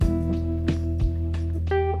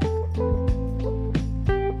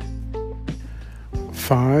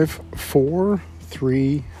5, 4,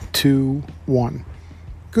 3, 2, 1.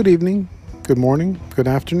 Good evening, good morning, good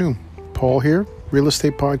afternoon. Paul here,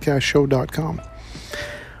 realestatepodcastshow.com.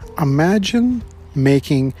 Imagine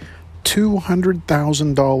making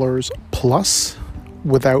 $200,000 plus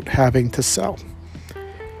without having to sell.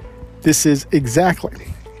 This is exactly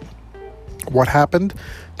what happened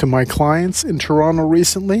to my clients in Toronto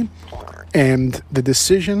recently, and the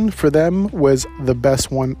decision for them was the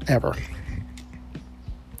best one ever.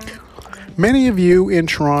 Many of you in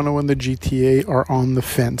Toronto and the GTA are on the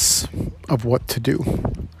fence of what to do.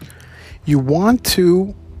 You want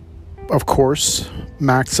to, of course,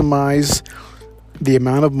 maximize the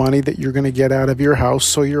amount of money that you're going to get out of your house,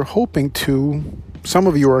 so you're hoping to, some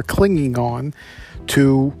of you are clinging on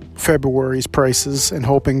to February's prices and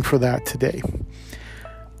hoping for that today.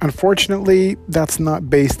 Unfortunately, that's not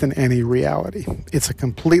based in any reality. It's a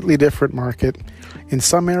completely different market. In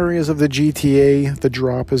some areas of the GTA, the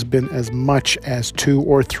drop has been as much as 200,000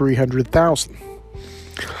 or 300,000.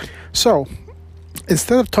 So,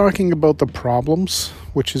 instead of talking about the problems,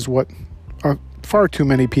 which is what far too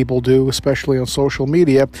many people do, especially on social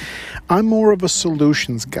media, I'm more of a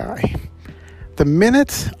solutions guy. The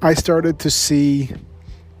minute I started to see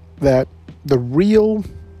that the real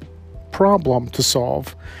problem to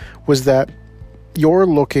solve was that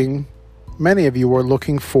many of you are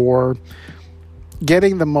looking for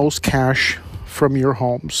getting the most cash from your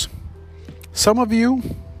homes. Some of you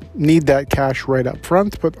need that cash right up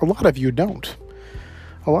front, but a lot of you don't.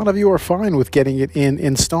 A lot of you are fine with getting it in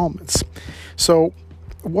installments. So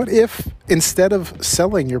what if instead of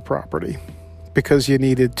selling your property because you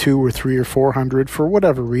needed 200 or 300 or 400 for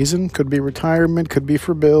whatever reason, could be retirement, could be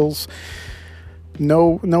for bills,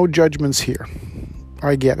 no judgments here.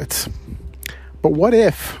 I get it. But what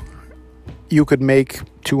if you could make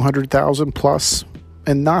 200,000 plus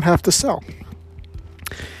and not have to sell?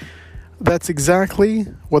 That's exactly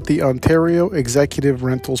what the Ontario Executive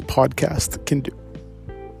Rentals podcast can do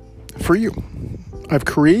for you. I've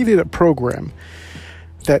created a program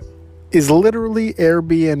that is literally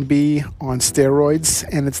Airbnb on steroids,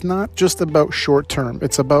 and it's not just about short term,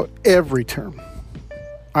 it's about every term.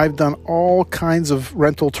 I've done all kinds of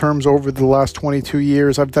rental terms over the last 22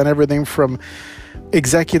 years. I've done everything from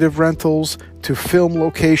executive rentals to film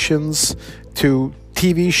locations to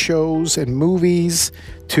TV shows and movies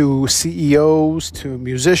to CEOs to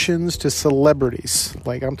musicians to celebrities.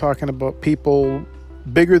 Like, I'm talking about people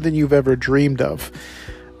bigger than you've ever dreamed of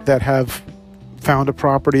that have found a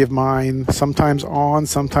property of mine, sometimes on,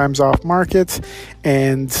 sometimes off market,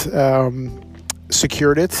 and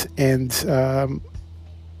secured it, and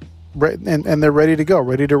they're ready to go,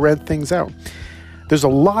 ready to rent things out. There's a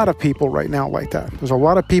lot of people right now like that. There's a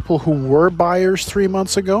lot of people who were buyers 3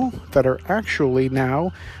 months ago that are actually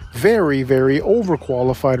now very, very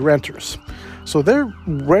overqualified renters. So they're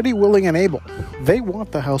ready, willing, and able. They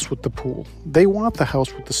want the house with the pool. They want the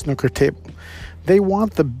house with the snooker table. They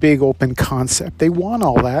want the big open concept. They want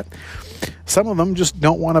all that. Some of them just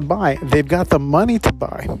don't want to buy. They've got the money to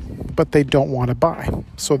buy, but they don't want to buy.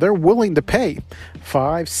 So they're willing to pay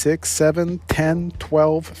 5, 6, 7, 10,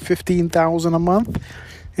 12, 15,000 a month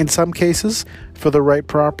in some cases for the right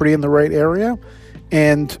property in the right area.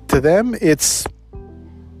 And to them, it's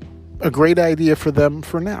a great idea for them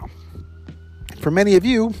for now. For many of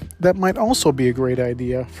you, that might also be a great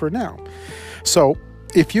idea for now. So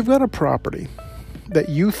if you've got a property that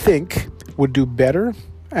you think would do better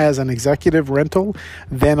as an executive rental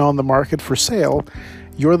than on the market for sale,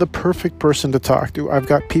 you're the perfect person to talk to. I've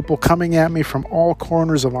got people coming at me from all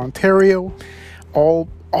corners of Ontario, all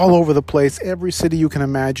over the place, every city you can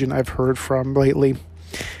imagine I've heard from lately.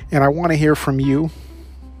 And I want to hear from you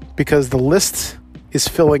because the list is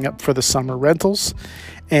filling up for the summer rentals.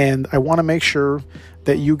 And I want to make sure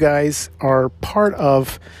that you guys are part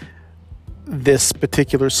of this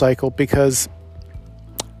particular cycle, because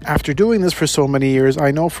after doing this for so many years,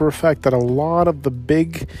 I know for a fact that a lot of the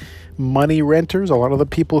big money renters, a lot of the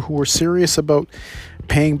people who are serious about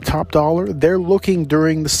paying top dollar, they're looking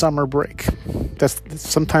during the summer break.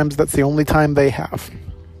 Sometimes that's the only time they have.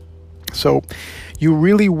 So you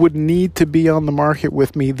really would need to be on the market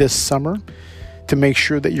with me this summer to make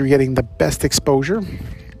sure that you're getting the best exposure.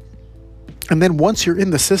 And then once you're in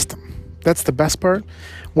the system, that's the best part.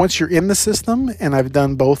 Once you're in the system, and I've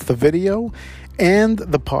done both the video and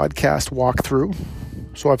the podcast walkthrough,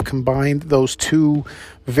 so I've combined those two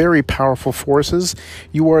very powerful forces,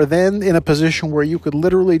 you are then in a position where you could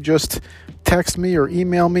literally just text me or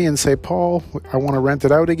email me and say, Paul, I want to rent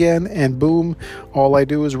it out again, and boom, all I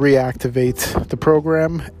do is reactivate the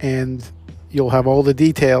program, and you'll have all the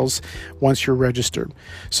details once you're registered.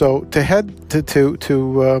 So to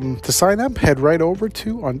sign up, head right over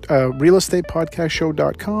to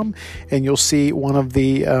realestatepodcastshow.com, and you'll see one of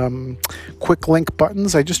the quick link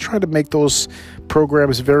buttons. I just try to make those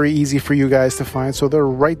programs very easy for you guys to find, so they're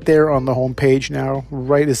right there on the homepage now,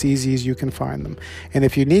 right as easy as you can find them. And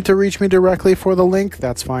if you need to reach me directly for the link,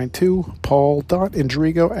 that's fine too.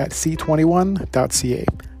 paul.indrigo@c21.ca.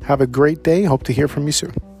 Have a great day. Hope to hear from you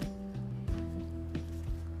soon.